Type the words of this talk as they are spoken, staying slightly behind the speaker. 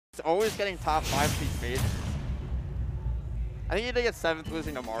He's always getting top 5 these majors. I think he did get 7th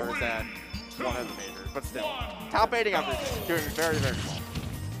losing to Mars at one of the majors, but still. Top 8 average, doing very, very well.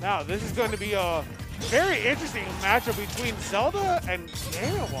 Now, this is going to be a very interesting matchup between Zelda and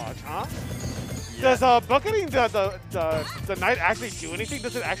Game & Watch, huh? Yeah. Does bucketing the Knight actually do anything?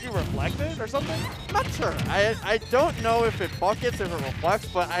 Does it actually reflect it or something? I'm not sure. I don't know if it buckets, if it reflects,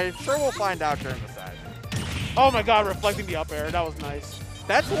 but I'm sure we'll find out during the set. Oh my god, reflecting the up air. That was nice.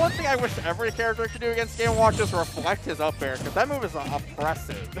 That's one thing I wish every character could do against Game & Watch, is reflect his up air, because that move is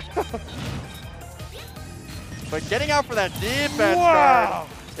oppressive. But getting out for that defense guard,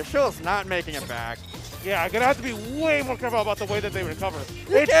 Yashill is not making it back. Yeah, I'm going to have to be way more careful about the way that they recover.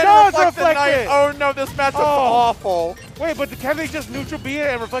 It does reflect it! Oh no, this matchup's awful. Wait, but can they just neutral B it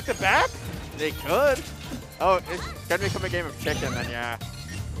and reflect it back? They could. Oh, it's going to become a game of chicken then, yeah.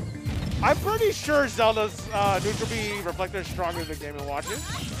 I'm pretty sure Zelda's neutral B reflector is stronger than Game & Watch's.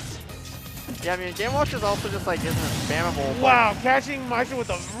 Yeah, I mean, Game & Watch is also just like isn't spammable. Wow, catching Maister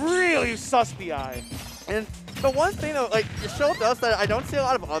with a really sus DI. And the one thing though, like Yashill does that I don't see a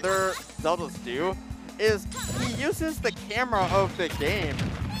lot of other Zeldas do, is he uses the camera of the game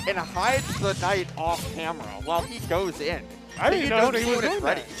and hides the Knight off camera while he goes in. I didn't know he was doing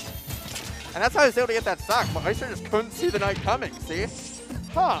ready. And that's how he was able to get that stock, but Maister just couldn't see the Knight coming, see?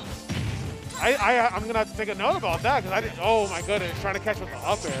 Huh. I'm going to have to take a note about that, because I didn't, oh my goodness, trying to catch with the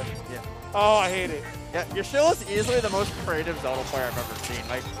up air. Yeah. Oh, I hate it. Yeah, Yashill is easily the most creative Zelda player I've ever seen.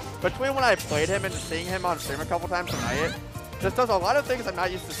 Like, between when I played him and seeing him on stream a couple times tonight, just does a lot of things I'm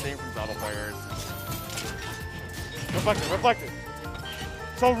not used to seeing from Zelda players. Reflected.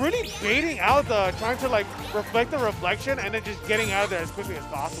 So really baiting out the, trying to like reflect the reflection and then just getting out of there as quickly as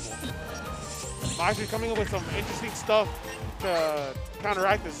possible. Maister's coming up with some interesting stuff to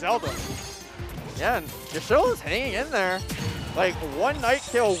counteract the Zelda. Yeah, and Yashill is hanging in there. Like, one Knight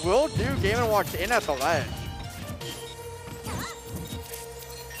kill will do Game & Watch in at the ledge.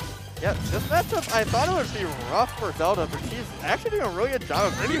 Yeah, this matchup, I thought it would be rough for Zelda, but she's actually doing a really good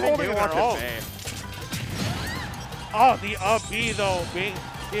job of keeping Game & Watch at bay. Oh, the up B though, the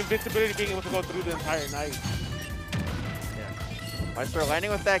invincibility being able to go through the entire night. Yeah. Maister landing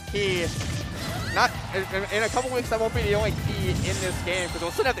with that key. Not in a couple weeks, that won't be the only key in this game, because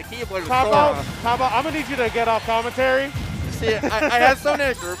we'll still have the Keyblade with Sora. Papa, I'm gonna need you to get off commentary. See, I had someone in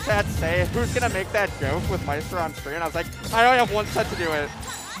a group chat say, who's gonna make that joke with Maister on screen? I was like, I only have one set to do it.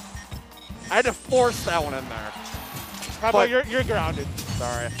 I had to force that one in there. Papa, you're grounded.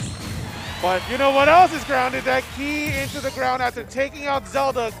 Sorry. But you know what else is grounded? That key into the ground after taking out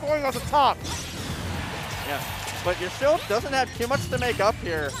Zelda, going off the top. Yeah, but Yashill doesn't have too much to make up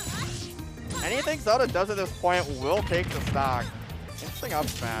here. Anything Zelda does at this point will take the stock. Interesting up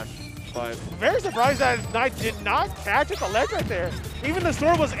smash, but very surprised that Knight did not catch at the ledge right there. Even the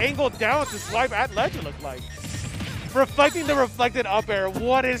sword was angled down to swipe at ledge, it looked like. Reflecting the reflected up air,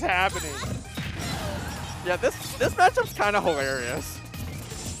 what is happening? Yeah, this matchup's kind of hilarious.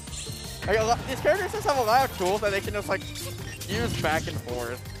 Like, these characters just have a lot of tools that they can just like use back and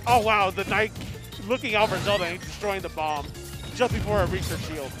forth. Oh wow, the Knight looking out for Zelda and destroying the bomb just before it reached her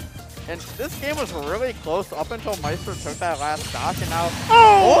shield. And this game was really close up until Maister took that last stock, and now...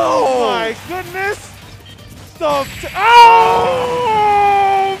 Oh my goodness! Oh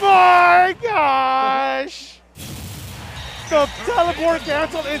my gosh! The teleport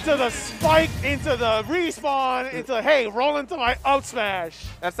canceled into the spike, into the respawn, into, hey, roll into my up smash.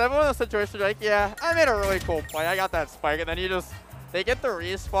 That's one of those situations where, like, yeah, I made a really cool play. I got that spike, and then they get the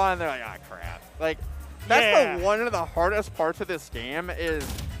respawn, and they're like, ah, crap. Like, that's one of the hardest parts of this game is...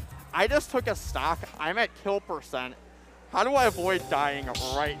 I just took a stock. I'm at kill percent. How do I avoid dying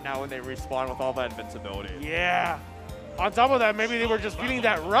right now when they respawn with all that invincibility? Yeah. On top of that, maybe they were just feeling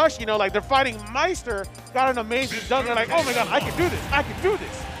that rush, you know, like they're fighting Maister, got an amazing dunk. They're like, oh my god, I can do this. I can do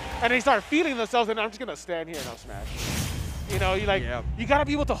this. And they start feeling themselves, and I'm just going to stand here and I'll smash. You know, you got to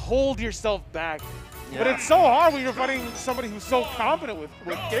be able to hold yourself back. Yeah. But it's so hard when you're fighting somebody who's so confident with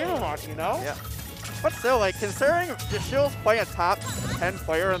Game & Watch, you know? Yeah. But still, like, considering Yashill's playing a top 10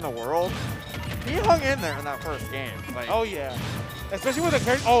 player in the world, he hung in there in that first game. Like, oh, yeah. Especially with a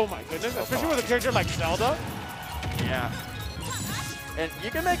character, oh my goodness, especially with a character like Zelda. Yeah. And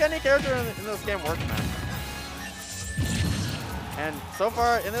you can make any character in this game work, man. And so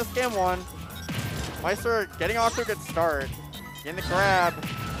far, in this game one, Maister getting off to a good start. Getting the grab.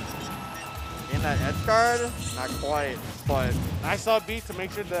 Getting that edge guard, not quite. But nice up beat to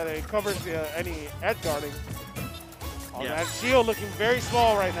make sure that it covers any edge guarding. Oh, that shield looking very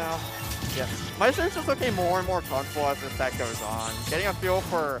small right now. Yeah, Maister's just looking more and more comfortable as this set goes on. Getting a feel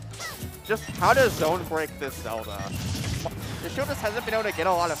for just how to zone break this Zelda. Yashill just hasn't been able to get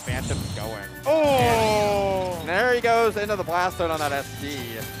a lot of phantoms going. Oh! And there he goes into the blast zone on that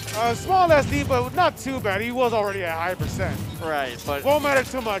SD. Small SD, but not too bad. He was already at high percent. Right, but Won't matter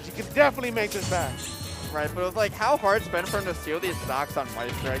too much. You can definitely make this back. right, but it was like how hard it's been for him to steal these stocks on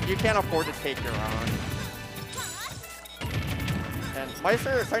Maister. You can't afford to take your own. And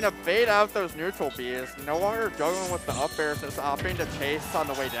Maister is trying to bait out those neutral Bs. No longer juggling with the up airs, just opting to chase on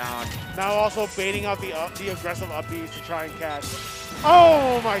the way down. Now also baiting out the aggressive up Bs to try and catch.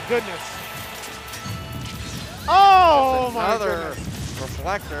 Oh my goodness. Oh my Another goodness.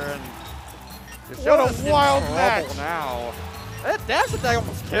 reflector, and What a Yashill's in wild trouble match. now. That dash attack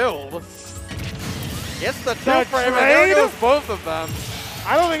almost killed. It's the That two-frame, and there trade? goes both of them.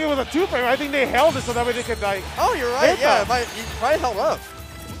 I don't think it was a two-frame. I think they held it so that way they could like. Oh, you're right. hit Yeah, them. he probably held up.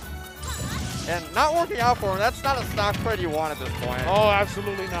 And not working out for him. That's not a stock trade you want at this point. Oh,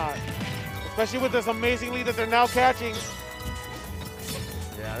 absolutely not. Especially with this amazing lead that they're now catching.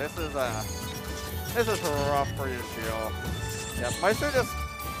 Yeah, this is rough for Yashill. Yeah, Maister just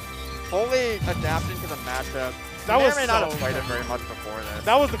fully adapting to the matchup. That He was may not have so played it good. very much before this.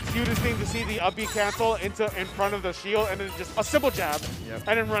 That was the cutest thing to see the up B cancel in front of the shield and then just a simple jab Yep.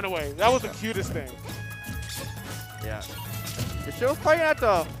 and then run away. That was the cutest thing. Yeah. Yashill's probably gonna have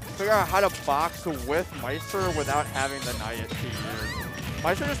to figure out how to box with Maister without having the Knight to use.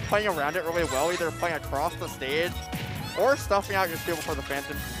 Maister just playing around it really well, either playing across the stage or stuffing out Yashill before the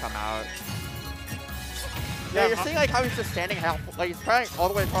Phantom can come out. Yeah, you're seeing like how he's just standing like he's trying all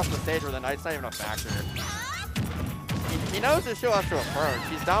the way across the stage where the Knight's not even a factor. He knows Yashill has to approach.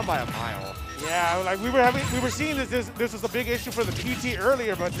 He's down by a mile. Yeah, like we were seeing this was a big issue for the PT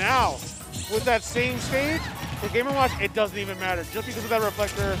earlier, but now with that same stage for Game & Watch, it doesn't even matter. Just because of that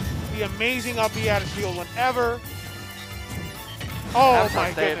reflector, the amazing up B out of shield whenever. Oh That's my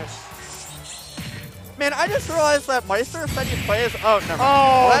not safe. goodness. Man, I just realized that Maister said he plays. Oh, never mind. Oh,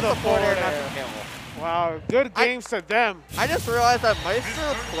 Well, that's the a forward air, forward not air. the kill. Wow, good games to them. I just realized that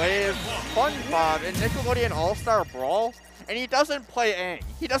Maister plays SpongeBob in Nickelodeon All-Star Brawl, and he doesn't play Aang.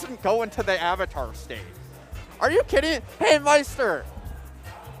 He doesn't go into the avatar state. Are you kidding? Hey, Maister!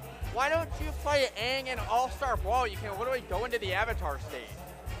 Why don't you play Aang in All-Star Brawl? You can literally go into the avatar state.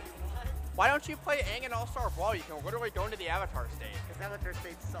 Why don't you play Aang in All-Star Brawl? You can literally go into the avatar state. Because Avatar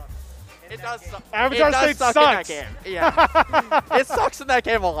State sucks. It does suck. Avatar It does State suck sucks. in that game. Yeah. It sucks in that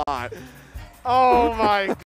game a lot. Oh my